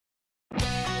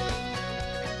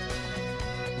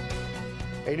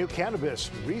A new Cannabis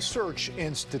Research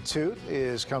Institute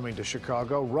is coming to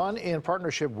Chicago, run in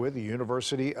partnership with the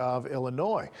University of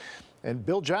Illinois. And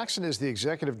Bill Jackson is the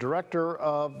executive director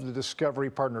of the Discovery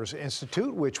Partners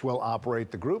Institute, which will operate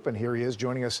the group. And here he is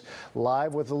joining us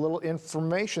live with a little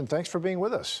information. Thanks for being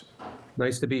with us.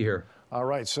 Nice to be here. All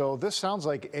right, so this sounds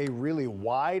like a really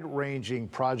wide-ranging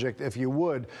project. If you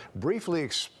would, briefly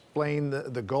explain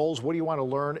the goals, what do you want to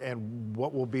learn, and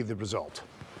what will be the result?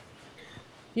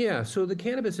 Yeah, so the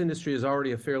cannabis industry is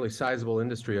already a fairly sizable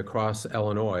industry across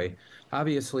Illinois.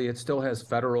 Obviously, it still has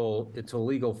it's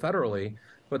illegal federally,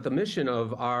 but the mission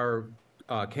of our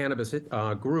cannabis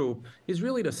group is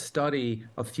really to study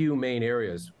a few main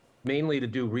areas, mainly to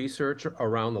do research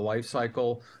around the life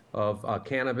cycle of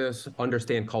cannabis,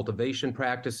 understand cultivation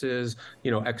practices,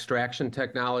 extraction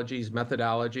technologies,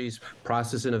 methodologies,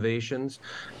 process innovations,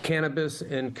 cannabis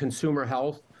and consumer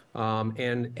health,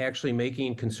 and actually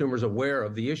making consumers aware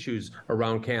of the issues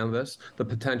around cannabis, the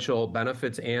potential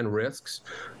benefits and risks.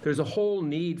 There's a whole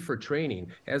need for training.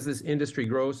 As this industry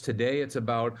grows today, it's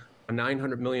about a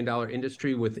 $900 million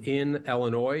industry within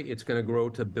Illinois. It's going to grow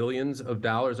to billions of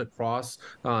dollars across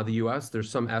the U.S. There's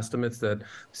some estimates that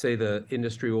say the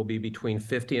industry will be between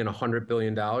 $50 and $100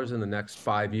 billion in the next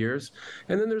 5 years.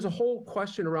 And then there's a whole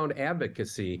question around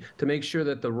advocacy to make sure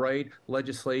that the right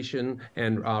legislation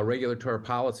and regulatory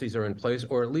policies are in place,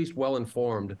 or at least well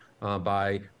informed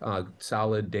by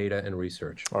solid data and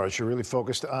research. All right, you're really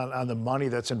focused on the money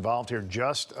that's involved here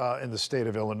just in the state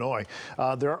of Illinois.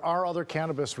 There are other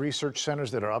cannabis research centers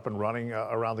that are up and running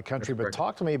around the country, but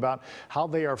talk to me about how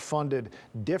they are funded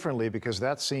differently, because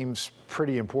that seems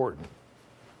pretty important.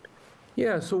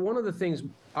 Yeah, so one of the things,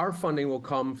 our funding will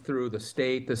come through the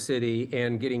state, the city,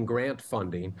 and getting grant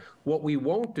funding. What we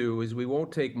won't do is we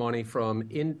won't take money from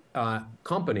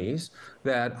companies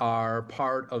that are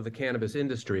part of the cannabis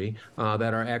industry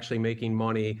that are actually making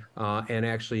money and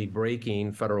actually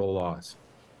breaking federal laws.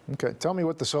 Okay, tell me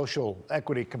what the social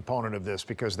equity component of this,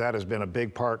 because that has been a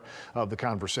big part of the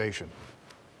conversation.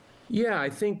 Yeah, I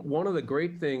think one of the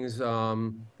great things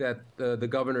that the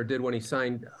governor did when he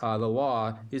signed the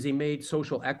law is he made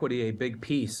social equity a big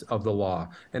piece of the law,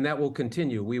 and that will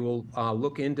continue. We will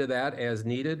look into that as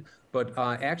needed, but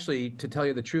actually, to tell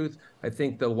you the truth, I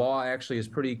think the law actually is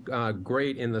pretty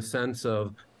great in the sense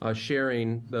of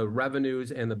sharing the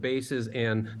revenues and the bases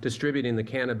and distributing the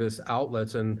cannabis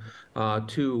outlets and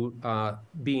to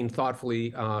being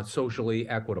thoughtfully socially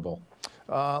equitable.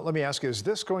 Let me ask you, is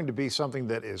this going to be something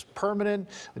that is permanent?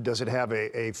 Does it have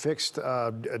a fixed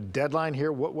deadline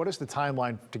here? What is the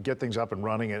timeline to get things up and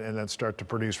running and then start to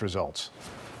produce results?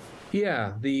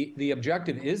 Yeah, the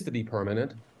objective is to be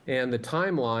permanent, and the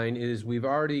timeline is we've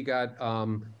already got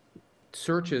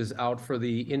searches out for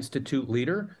the institute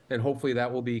leader, and hopefully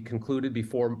that will be concluded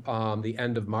before the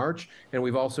end of March. And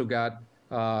we've also got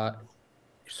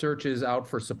searches out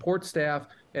for support staff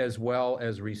as well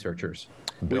as researchers.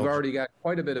 We've already got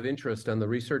quite a bit of interest on the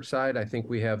research side. I think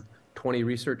we have 20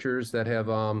 researchers that have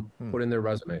put in their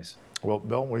resumes. Well,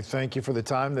 Bill, we thank you for the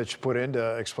time that you put in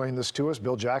to explain this to us.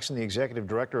 Bill Jackson, the executive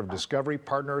director of Discovery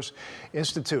Partners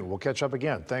Institute. We'll catch up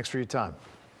again. Thanks for your time.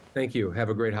 Thank you. Have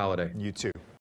a great holiday. You too.